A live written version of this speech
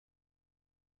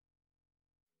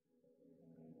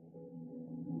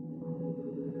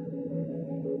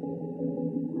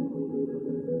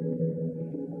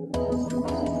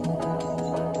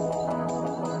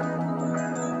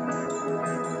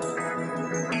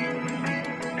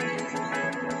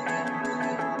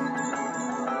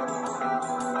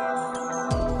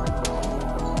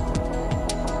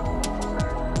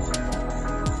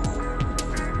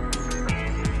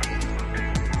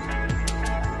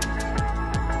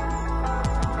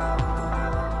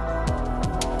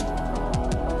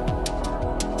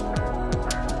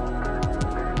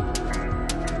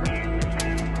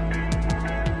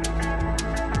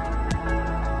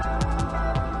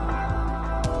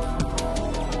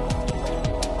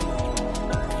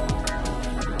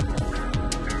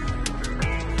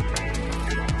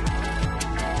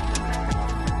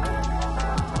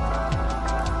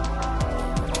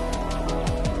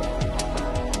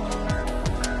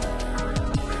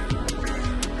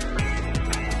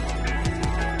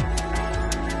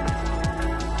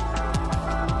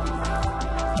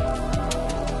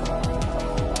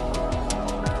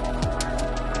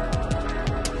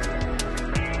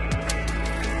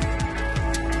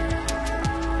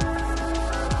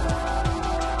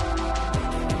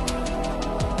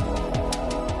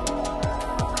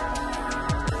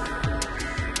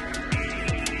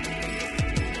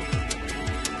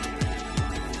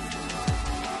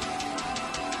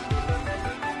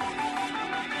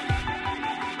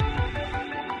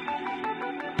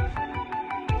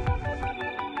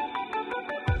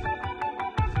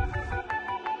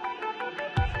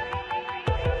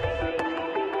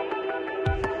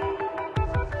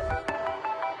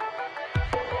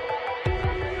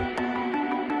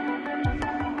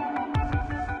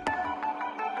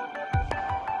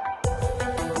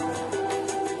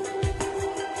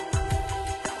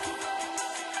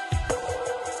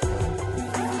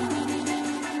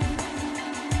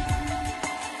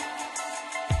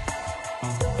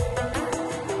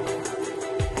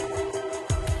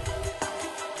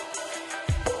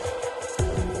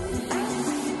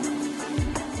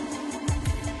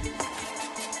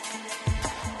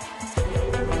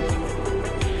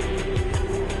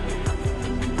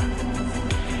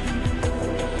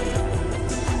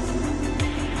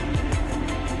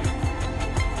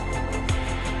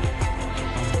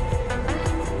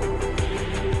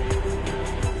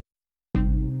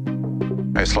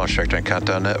Nice launch trajectory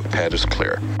countdown. Pad is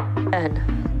clear.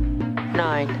 10,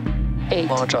 9, 8.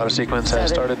 Launch auto sequence 7,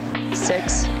 has started.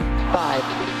 6, 5,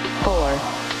 4,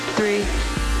 3,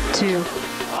 2,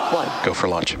 1. Go for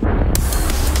launch.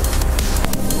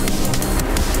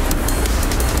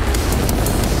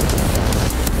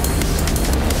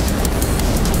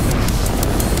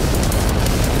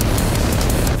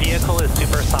 Vehicle is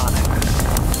supersonic.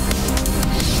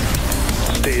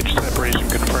 Stage separation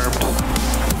confirmed.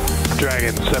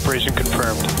 Dragon, separation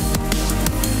confirmed.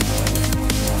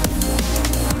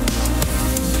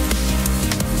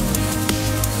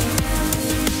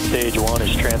 Stage 1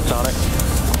 is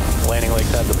transonic. Landing legs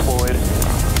have deployed.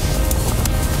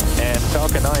 And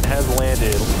Falcon 9 has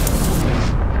landed.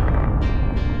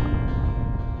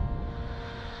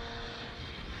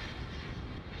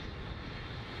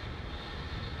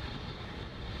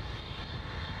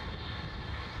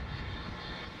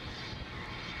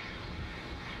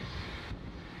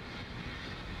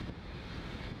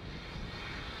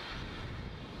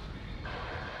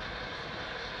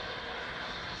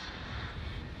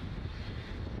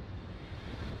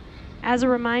 As a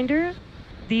reminder,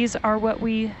 these are what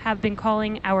we have been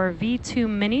calling our V2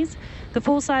 minis. The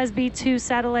full-size V2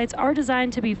 satellites are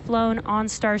designed to be flown on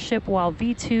Starship, while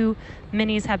V2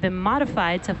 minis have been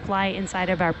modified to fly inside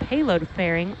of our payload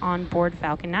fairing on board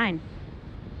Falcon 9.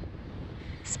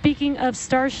 Speaking of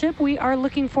Starship, we are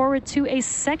looking forward to a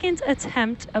second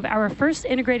attempt of our first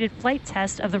integrated flight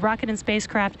test of the rocket and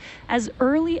spacecraft as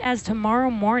early as tomorrow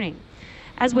morning.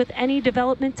 As with any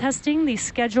development testing, the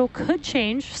schedule could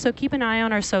change, so keep an eye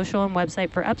on our social and website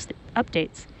for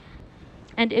updates.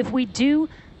 And if we do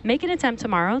make an attempt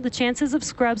tomorrow, the chances of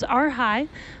scrubs are high,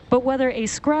 but whether a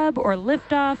scrub or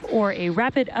liftoff or a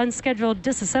rapid unscheduled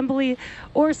disassembly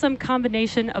or some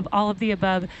combination of all of the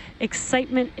above,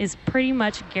 excitement is pretty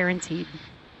much guaranteed.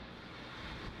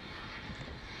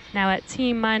 Now at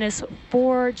T-minus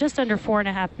 4, just under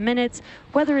 4.5 minutes,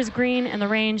 weather is green and the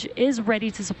range is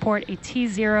ready to support a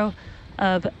T0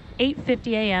 of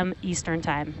 8:50 a.m. Eastern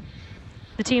Time.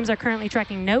 The teams are currently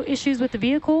tracking no issues with the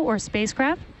vehicle or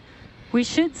spacecraft. We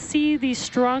should see the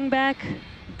strong back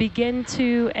begin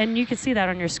to, and you can see that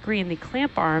on your screen, the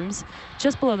clamp arms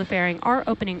just below the fairing are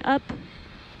opening up.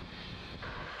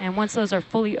 And once those are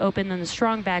fully open, then the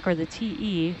strong back, or the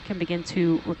TE, can begin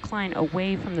to recline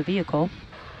away from the vehicle.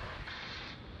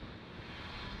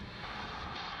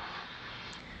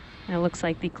 And it looks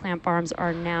like the clamp arms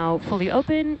are now fully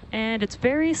open, and it's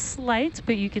very slight,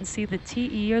 but you can see the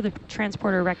TE, or the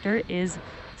transporter erector, is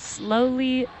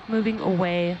slowly moving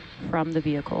away from the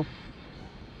vehicle.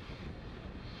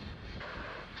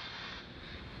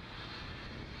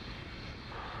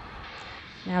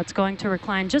 Now it's going to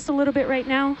recline just a little bit right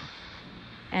now,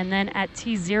 and then at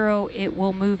T0 it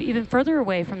will move even further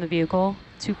away from the vehicle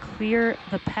to clear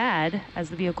the pad as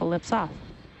the vehicle lifts off.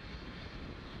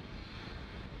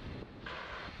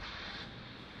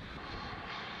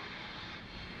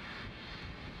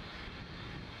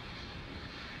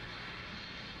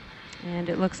 And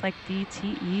it looks like the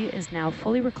TE is now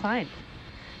fully reclined.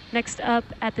 Next up,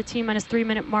 at the T-minus 3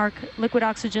 minute mark, liquid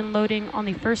oxygen loading on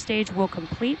the first stage will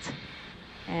complete.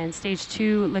 And stage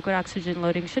 2 liquid oxygen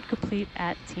loading should complete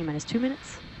at T-minus 2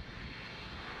 minutes.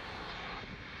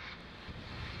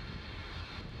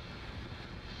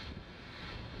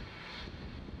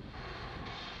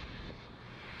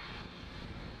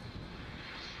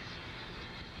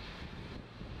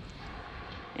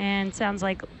 And sounds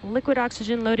like liquid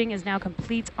oxygen loading is now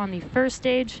complete on the first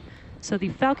stage. So the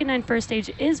Falcon 9 first stage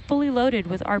is fully loaded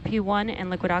with RP1 and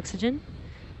liquid oxygen.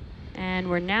 And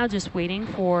we're now just waiting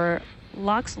for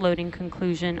LOX loading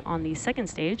conclusion on the second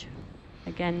stage.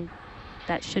 Again,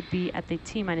 that should be at the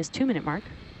T-minus 2 minute mark.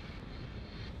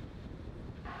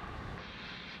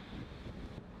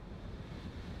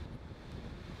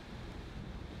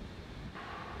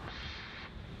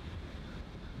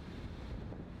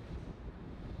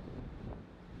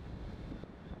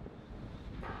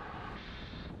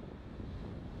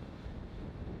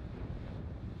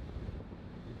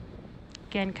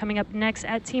 Again, coming up next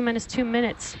at T-minus 2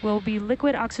 minutes will be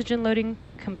liquid oxygen loading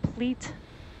complete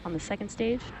on the second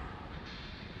stage.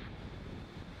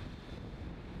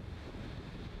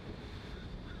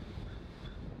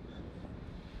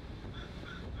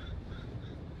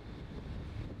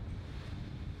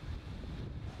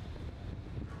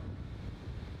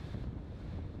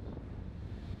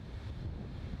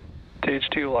 Stage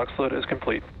 2 LOX load is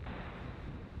complete.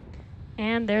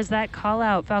 And there's that call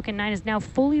out. Falcon 9 is now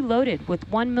fully loaded with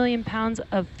 1 million pounds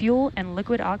of fuel and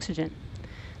liquid oxygen.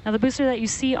 Now the booster that you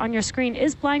see on your screen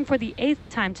is flying for the 8th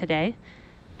time today,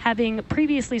 having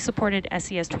previously supported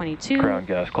SES-22. Ground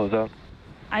gas closeout.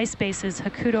 iSpace's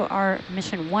Hakuto R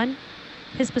Mission 1,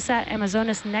 Hispasat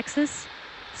Amazonas Nexus,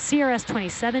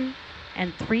 CRS-27,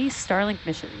 and 3 Starlink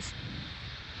missions.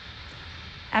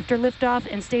 After liftoff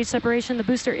and stage separation, the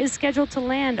booster is scheduled to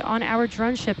land on our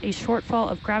drone ship, a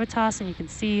shortfall of gravitas, and you can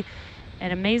see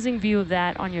an amazing view of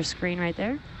that on your screen right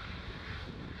there.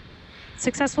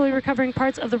 Successfully recovering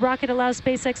parts of the rocket allows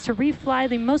SpaceX to refly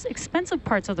the most expensive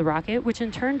parts of the rocket, which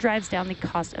in turn drives down the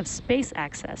cost of space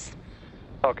access.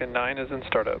 Falcon 9 is in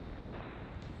startup.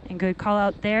 And good call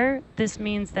out there. This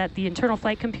means that the internal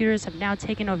flight computers have now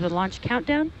taken over the launch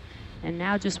countdown, and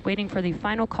now just waiting for the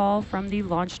final call from the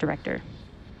launch director.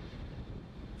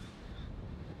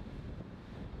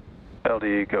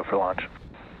 LD, go for launch.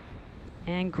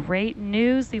 And great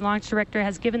news, the launch director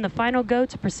has given the final go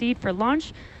to proceed for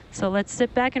launch. So let's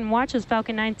sit back and watch as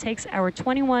Falcon 9 takes our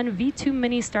 21 V2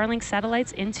 mini Starlink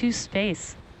satellites into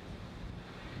space.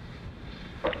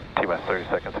 T-minus 30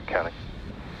 seconds and counting.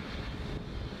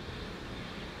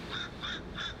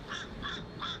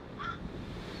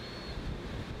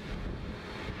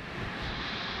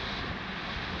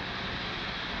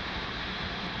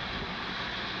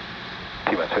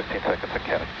 T-minus 15 seconds and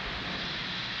counting.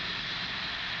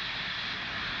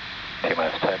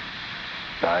 T-minus 10,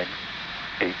 9,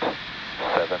 8,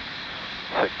 7,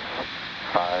 6,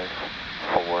 5,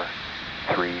 4,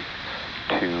 3,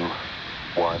 2,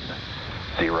 1,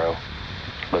 0.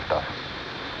 Liftoff.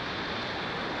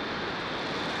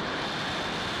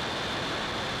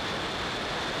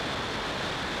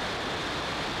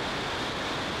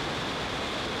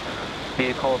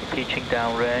 Vehicle is pitching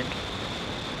downrange.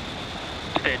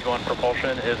 Stage 1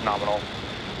 propulsion is nominal.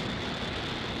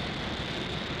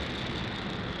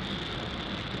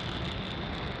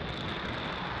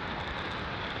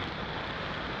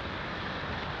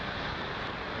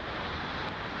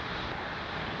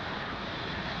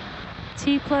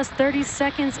 T plus 30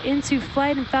 seconds into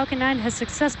flight, and Falcon 9 has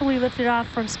successfully lifted off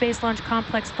from Space Launch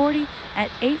Complex 40 at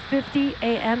 8:50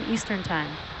 a.m. Eastern Time.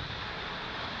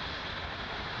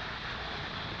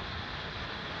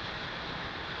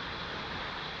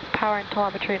 Power and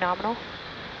telemetry nominal.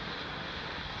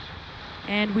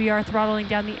 And we are throttling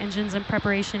down the engines in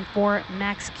preparation for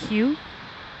max Q.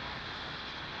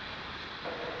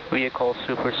 Vehicle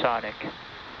supersonic.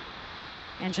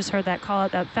 And just heard that call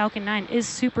out that Falcon 9 is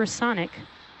supersonic.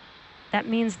 That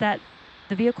means that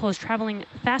the vehicle is traveling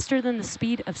faster than the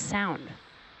speed of sound.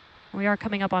 We are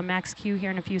coming up on max Q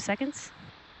here in a few seconds.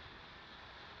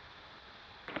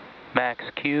 Max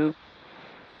Q.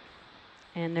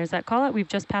 And there's that call out. We've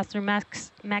just passed through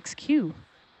max Q.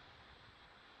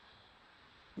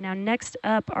 Now next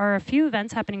up are a few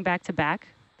events happening back to back.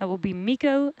 That will be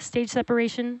MECO, stage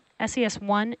separation,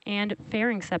 SES-1, and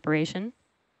fairing separation.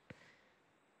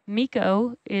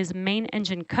 MECO is main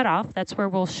engine cutoff. That's where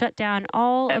we'll shut down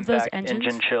all of those engines.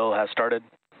 Engine chill has started.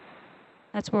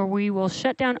 That's where we will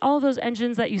shut down all of those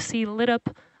engines that you see lit up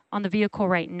on the vehicle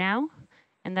right now,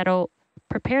 and that'll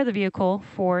prepare the vehicle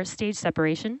for stage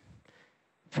separation.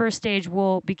 First stage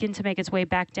will begin to make its way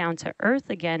back down to Earth.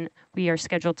 Again, we are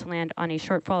scheduled to land on a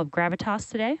shortfall of gravitas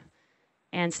today.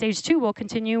 And stage 2 will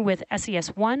continue with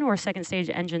SES-1, or second stage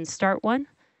engine start 1.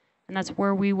 And that's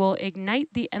where we will ignite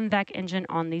the MVAC engine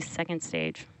on the second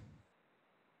stage.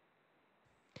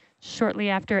 Shortly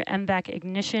after MVAC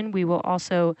ignition, we will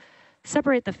also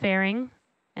separate the fairing,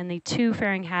 and the 2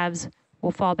 fairing halves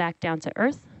will fall back down to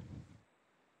Earth.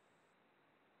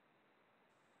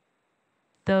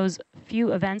 Those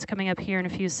few events coming up here in a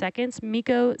few seconds: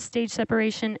 MECO, stage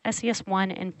separation,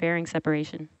 SES-1, and fairing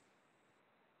separation.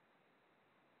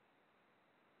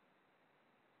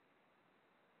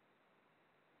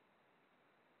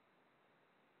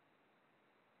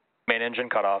 Main engine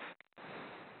cutoff.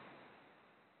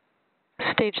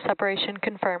 Stage separation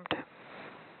confirmed.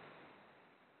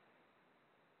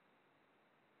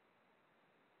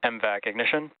 MVAC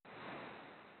ignition.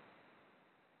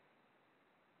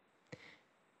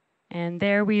 And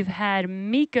there we've had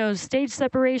MECO's stage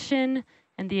separation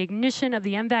and the ignition of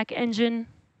the MVAC engine.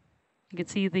 You can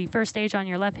see the first stage on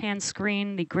your left-hand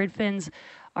screen. The grid fins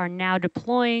are now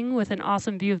deploying with an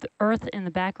awesome view of the Earth in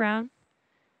the background.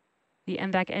 The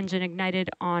MVAC engine ignited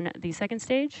on the second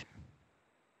stage.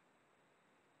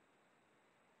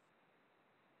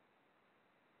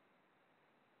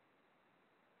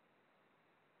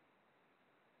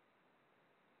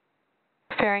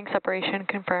 Fairing separation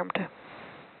confirmed.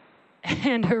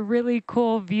 And a really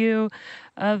cool view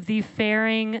of the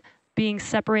fairing being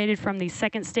separated from the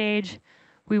second stage.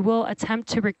 We will attempt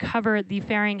to recover the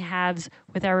fairing halves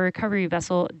with our recovery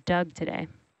vessel, Doug, today.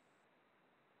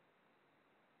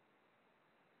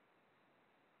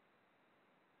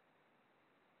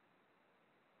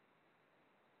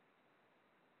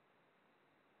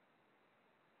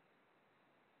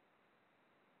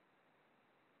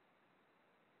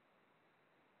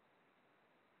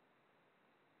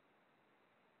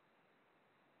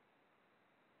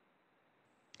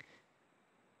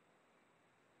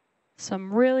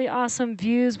 Some really awesome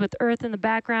views with Earth in the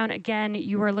background. Again,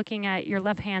 you are looking at your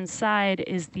left-hand side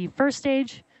is the first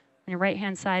stage, and your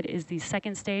right-hand side is the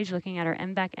second stage, looking at our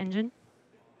MVAC engine.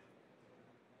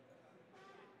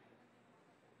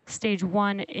 Stage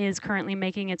 1 is currently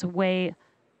making its way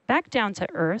back down to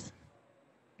Earth.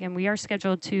 Again, we are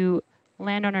scheduled to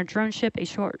land on our drone ship, a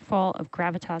shortfall of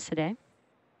gravitas today.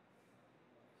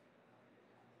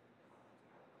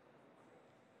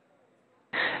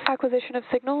 Acquisition of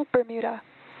signal, Bermuda.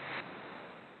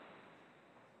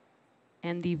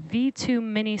 And the V2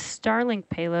 mini Starlink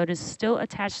payload is still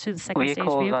attached to the second stage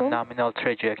Vehicles vehicle. on nominal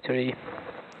trajectory.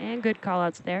 And good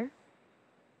call-outs there.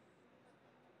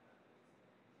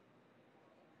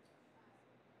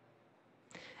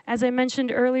 As I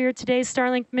mentioned earlier, today's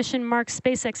Starlink mission marks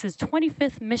SpaceX's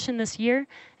 25th mission this year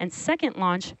and second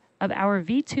launch of our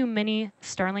V2 mini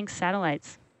Starlink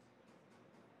satellites.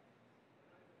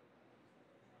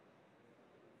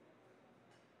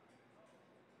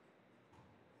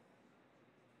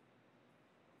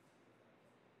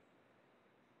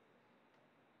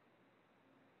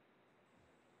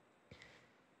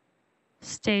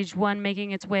 Stage 1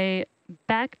 making its way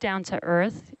back down to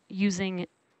Earth using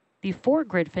the 4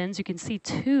 grid fins. You can see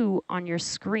 2 on your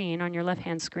screen, on your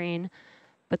left-hand screen,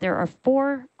 but there are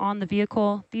 4 on the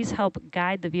vehicle. These help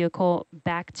guide the vehicle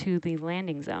back to the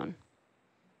landing zone.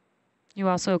 You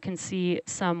also can see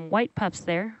some white puffs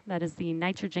there. That is the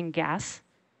nitrogen gas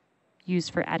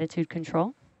used for attitude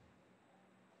control.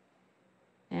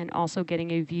 And also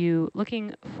getting a view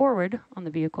looking forward on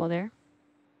the vehicle there.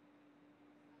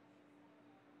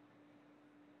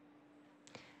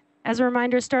 As a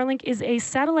reminder, Starlink is a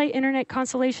satellite internet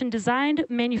constellation designed,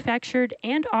 manufactured,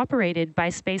 and operated by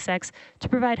SpaceX to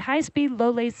provide high-speed,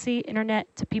 low-latency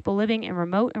internet to people living in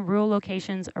remote and rural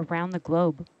locations around the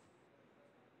globe.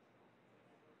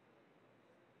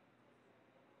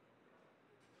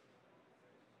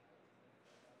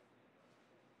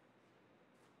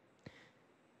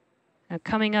 Now,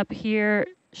 coming up here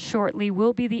shortly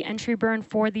will be the entry burn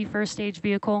for the first stage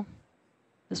vehicle.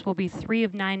 This will be 3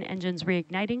 of 9 engines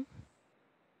reigniting.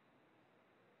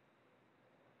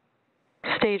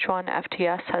 Stage 1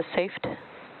 FTS has safed.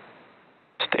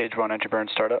 Stage 1 entry burn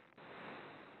startup.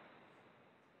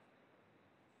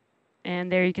 And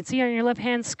there you can see on your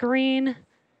left-hand screen,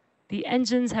 the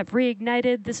engines have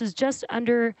reignited. This is just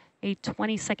under a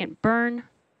 20-second burn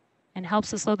and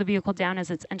helps to slow the vehicle down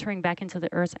as it's entering back into the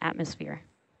Earth's atmosphere.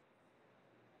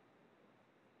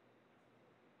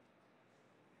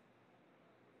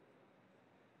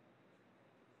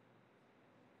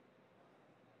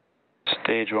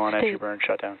 Stage 1 entry burn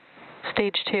shutdown.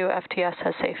 Stage 2 FTS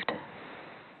has safed.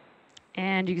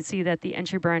 And you can see that the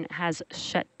entry burn has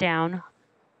shut down.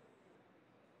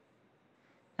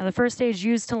 Now, the first stage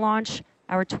used to launch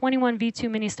our 21 V2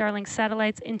 mini Starlink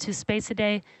satellites into space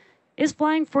today is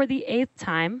flying for the 8th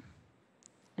time.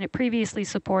 And it previously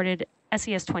supported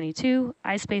SES-22,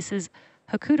 iSpace's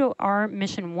Hakuto R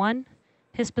Mission 1,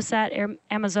 Hispasat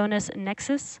Amazonas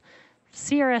Nexus,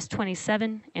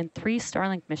 CRS-27, and 3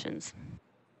 Starlink missions.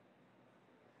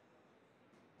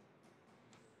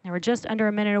 Now we're just under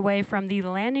a minute away from the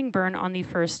landing burn on the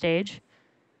first stage.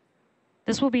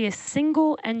 This will be a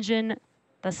single engine,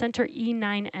 the Center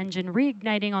E9 engine,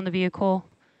 reigniting on the vehicle.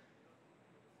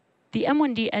 The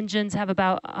M1D engines have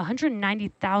about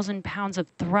 190,000 pounds of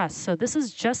thrust, so this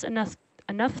is just enough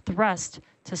thrust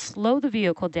to slow the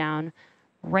vehicle down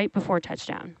right before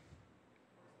touchdown.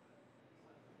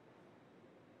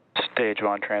 Stage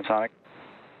 1 transonic.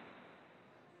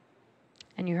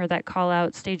 And you heard that call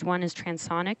out, stage 1 is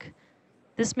transonic.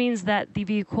 This means that the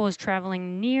vehicle is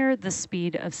traveling near the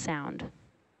speed of sound.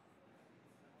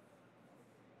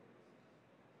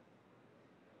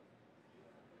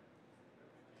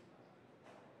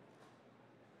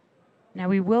 Now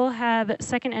we will have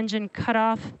second engine cut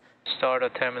off. Start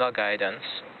of terminal guidance.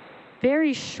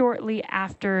 Very shortly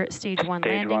after stage 1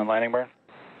 landing. Stage 1 landing burn.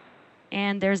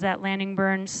 And there's that landing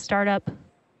burn startup.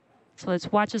 So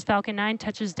let's watch as Falcon 9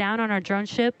 touches down on our drone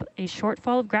ship, a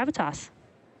shortfall of gravitas.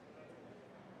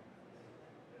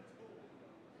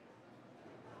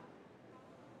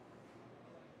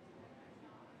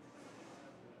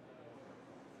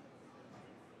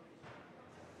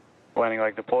 Landing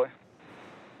leg deploy.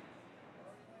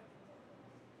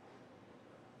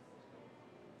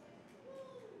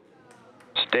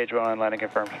 Stage 1 landing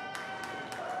confirmed.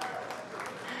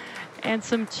 And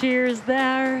some cheers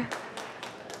there.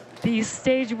 The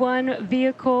stage 1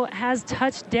 vehicle has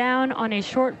touched down on a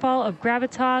shortfall of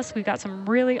gravitas. We've got some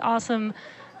really awesome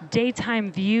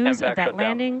daytime views of that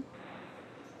landing.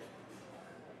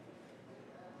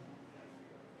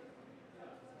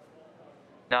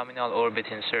 Nominal orbit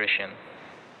insertion.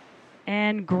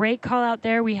 And great call out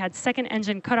there. We had second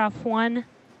engine cutoff 1,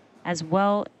 as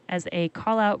well as a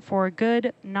call out for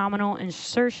good nominal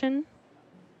insertion.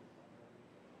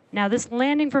 Now this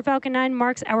landing for Falcon 9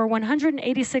 marks our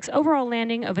 186th overall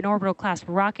landing of an orbital class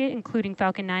rocket, including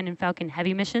Falcon 9 and Falcon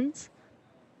Heavy missions.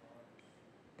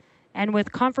 And with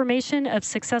confirmation of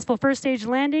successful first stage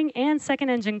landing and second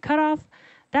engine cutoff,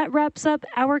 that wraps up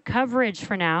our coverage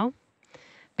for now.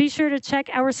 Be sure to check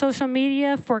our social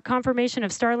media for confirmation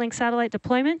of Starlink satellite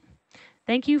deployment.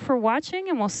 Thank you for watching,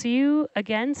 and we'll see you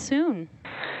again soon.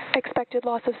 Expected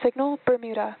loss of signal,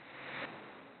 Bermuda.